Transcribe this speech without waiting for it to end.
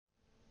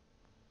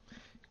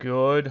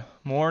Good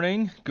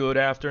morning, good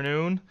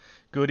afternoon,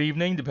 good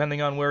evening,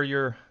 depending on where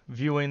you're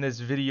viewing this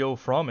video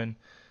from and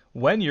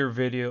when you're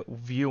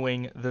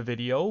viewing the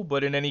video.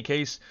 But in any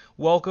case,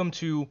 welcome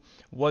to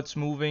What's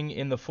Moving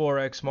in the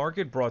Forex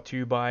Market, brought to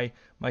you by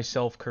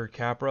myself, Kurt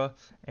Capra,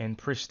 and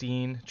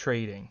Pristine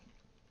Trading.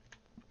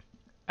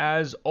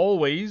 As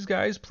always,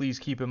 guys, please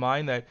keep in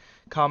mind that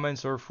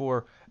comments are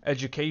for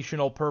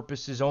educational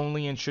purposes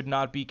only and should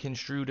not be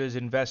construed as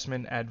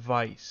investment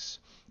advice.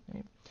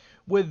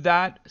 With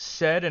that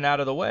said and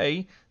out of the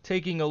way,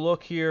 taking a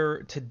look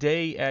here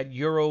today at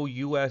Euro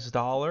US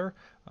dollar.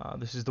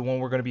 This is the one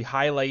we're going to be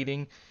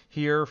highlighting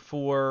here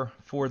for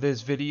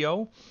this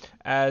video,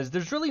 as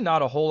there's really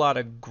not a whole lot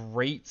of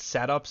great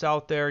setups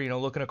out there.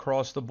 Looking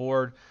across the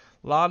board,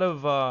 a lot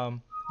of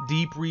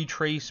deep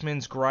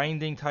retracements,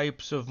 grinding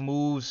types of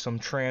moves, some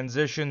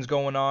transitions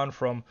going on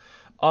from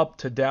up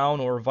to down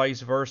or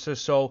vice versa.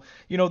 So,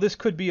 this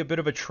could be a bit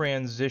of a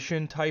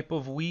transition type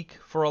of week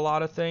for a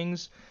lot of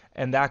things,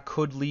 and that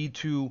could lead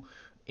to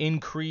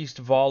increased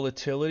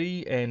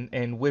volatility and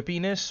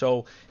whippiness.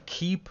 So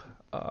keep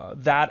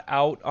that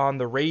out on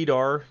the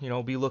radar.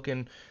 Be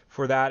looking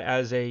for that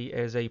as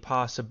a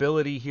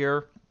possibility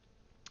here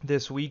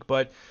this week.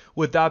 But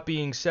with that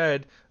being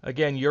said,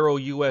 again, Euro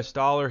US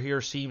dollar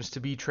here seems to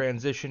be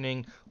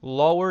transitioning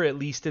lower, at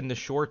least in the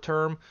short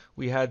term.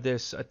 We had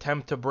this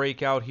attempt to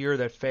break out here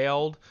that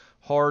failed.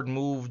 Hard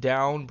move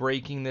down,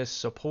 breaking this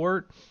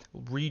support.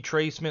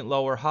 Retracement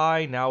lower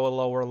high, now a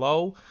lower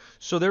low.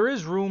 So there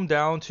is room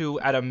down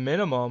to, at a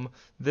minimum,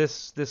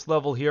 this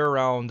level here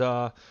around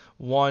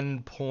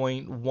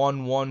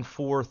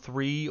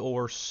 1.1143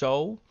 or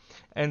so.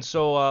 And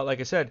so, like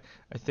I said,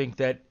 I think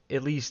that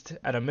at least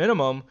at a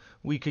minimum,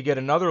 we could get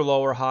another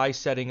lower high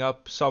setting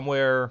up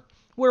somewhere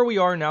where we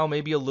are now,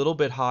 maybe a little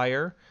bit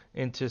higher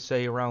into,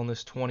 say, around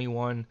this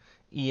 21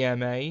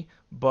 EMA.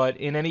 But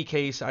in any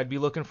case, I'd be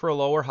looking for a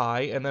lower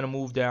high and then a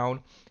move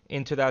down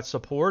into that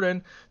support.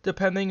 And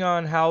depending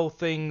on how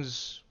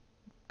things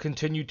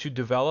continue to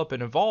develop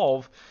and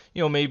evolve,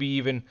 maybe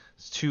even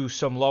to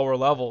some lower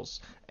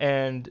levels.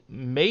 And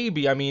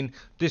maybe,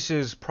 this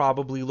is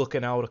probably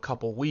looking out a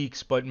couple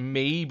weeks, but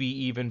maybe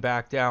even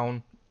back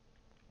down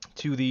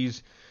to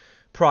these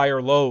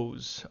prior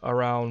lows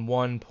around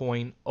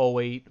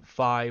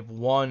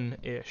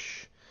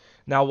 1.0851-ish.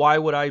 Now, why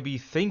would I be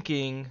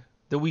thinking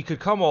that we could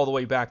come all the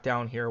way back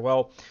down here?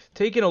 Well,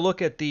 taking a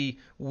look at the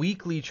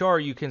weekly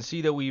chart, you can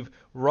see that we've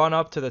run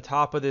up to the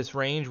top of this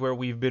range where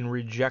we've been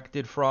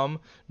rejected from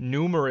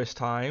numerous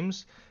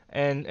times.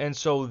 And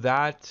so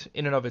that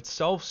in and of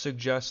itself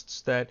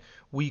suggests that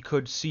we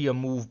could see a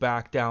move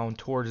back down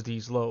towards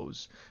these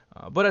lows.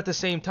 But at the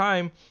same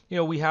time,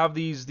 we have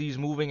these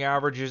moving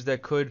averages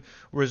that could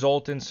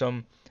result in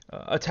some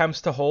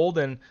attempts to hold,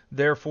 and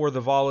therefore the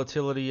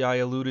volatility I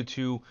alluded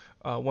to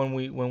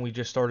when we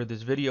just started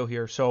this video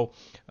here. So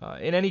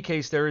in any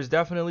case, there is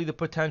definitely the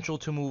potential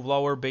to move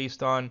lower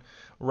based on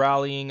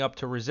rallying up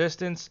to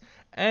resistance.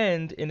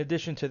 And in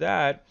addition to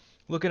that,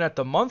 looking at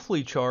the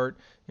monthly chart,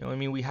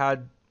 we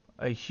had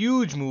a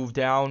huge move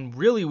down.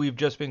 Really, we've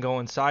just been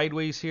going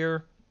sideways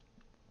here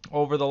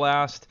over the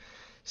last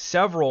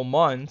several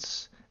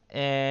months,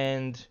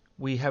 and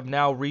we have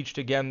now reached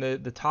again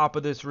the top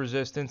of this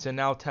resistance, and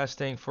now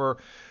testing for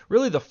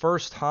really the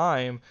first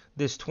time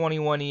this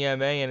 21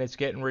 EMA, and it's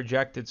getting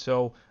rejected.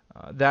 So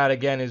that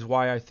again is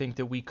why I think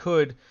that we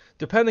could,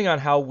 depending on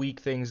how weak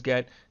things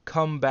get,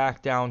 come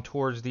back down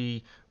towards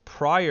the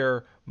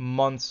prior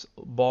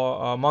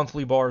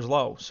monthly bars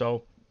low.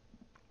 So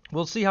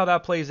we'll see how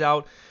that plays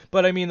out.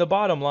 But the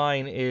bottom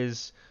line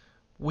is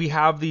we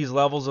have these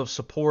levels of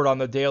support on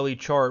the daily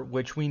chart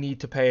which we need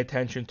to pay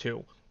attention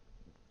to.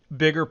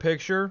 Bigger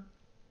picture,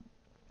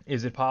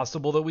 is it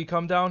possible that we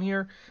come down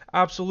here?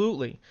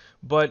 Absolutely.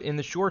 But in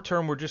the short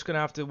term, we're just going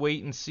to have to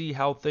wait and see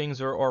how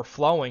things are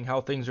flowing,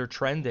 how things are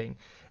trending.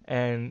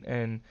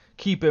 And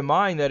keep in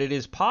mind that it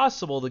is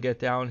possible to get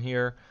down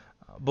here,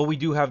 but we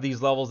do have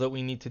these levels that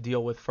we need to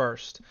deal with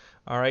first.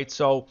 All right,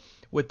 so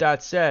with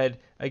that said,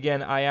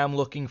 again, I am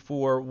looking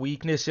for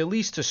weakness, at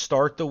least to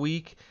start the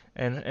week,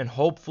 and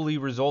hopefully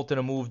result in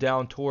a move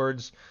down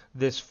towards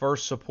this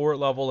first support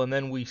level, and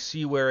then we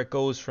see where it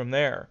goes from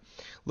there.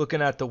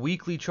 Looking at the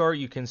weekly chart,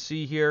 you can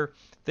see here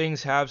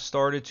things have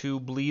started to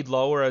bleed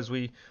lower, as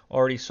we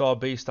already saw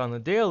based on the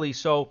daily.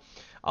 So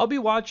I'll be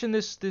watching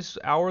this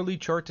hourly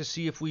chart to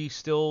see if we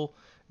still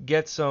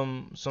get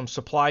some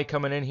supply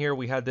coming in here.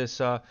 We had this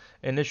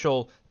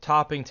initial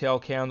topping tail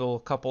candle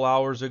a couple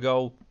hours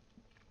ago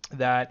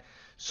that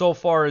so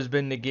far has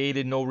been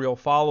negated, no real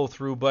follow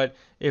through. But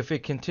if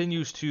it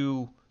continues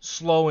to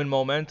slow in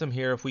momentum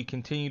here, if we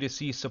continue to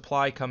see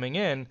supply coming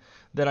in,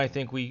 then I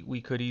think we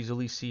could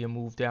easily see a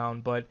move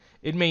down. But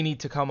it may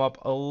need to come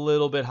up a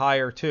little bit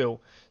higher too.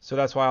 So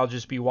that's why I'll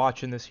just be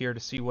watching this here to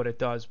see what it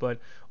does. But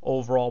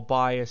overall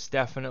bias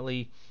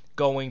definitely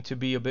going to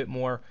be a bit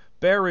more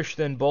bearish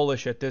than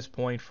bullish at this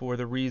point for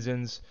the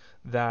reasons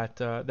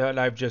that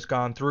I've just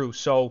gone through.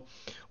 So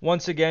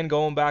once again,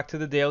 going back to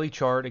the daily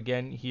chart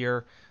again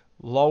here,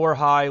 lower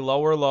high,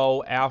 lower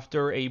low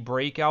after a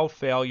breakout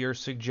failure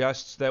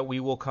suggests that we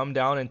will come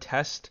down and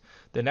test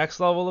the next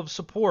level of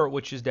support,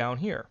 which is down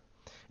here.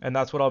 And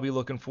that's what I'll be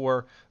looking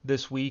for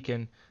this week.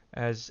 And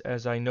as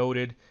I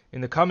noted,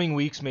 in the coming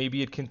weeks,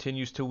 maybe it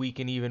continues to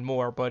weaken even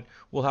more, but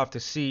we'll have to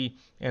see,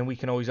 and we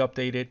can always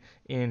update it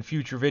in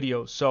future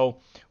videos. So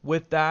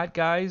with that,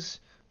 guys,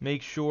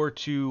 make sure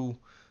to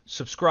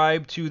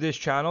subscribe to this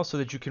channel so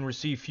that you can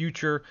receive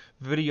future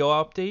video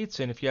updates.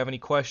 And if you have any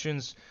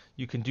questions,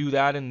 you can do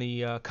that in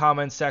the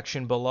comment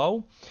section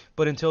below.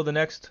 But until the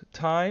next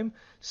time,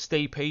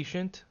 stay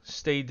patient,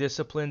 stay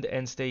disciplined,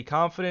 and stay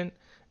confident,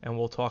 and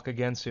we'll talk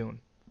again soon.